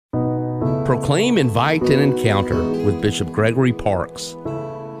Proclaim, Invite, and Encounter with Bishop Gregory Parkes.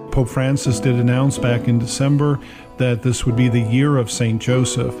 Pope Francis did announce back in December that this would be the year of St.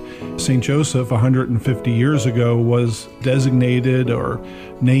 Joseph. St. Joseph, 150 years ago, was designated or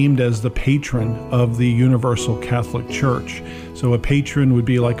named as the patron of the Universal Catholic Church. So a patron would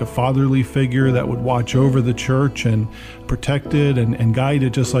be like a fatherly figure that would watch over the church and protect it and guide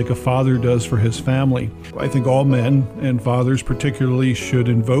it just like a father does for his family. I think all men and fathers particularly should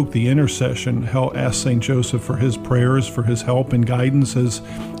invoke the intercession, ask St. Joseph for his prayers, for his help and guidance as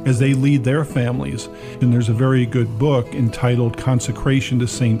they lead their families. And there's a very good book entitled Consecration to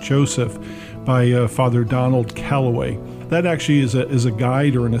St. Joseph by Father Donald Calloway. That actually is a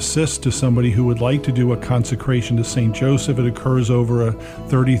guide or an assist to somebody who would like to do a consecration to St. Joseph. It occurs over a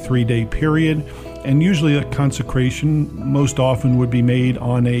 33-day period, and usually a consecration most often would be made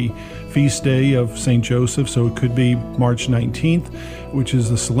on a feast day of St. Joseph, so it could be March 19th, which is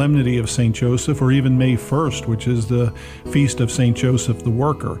the Solemnity of St. Joseph, or even May 1st, which is the Feast of St. Joseph the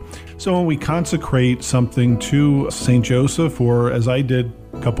Worker. So when we consecrate something to St. Joseph, or as I did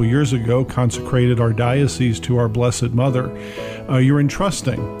a couple years ago, consecrated our diocese to our Blessed Mother, you're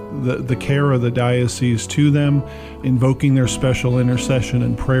entrusting the care of the diocese to them, invoking their special intercession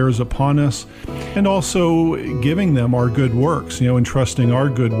and prayers upon us, and also giving them our good works, entrusting our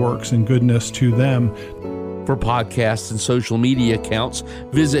good works and goodness to them. For podcasts and social media accounts,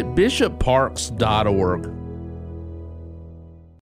 visit bishopparkes.org.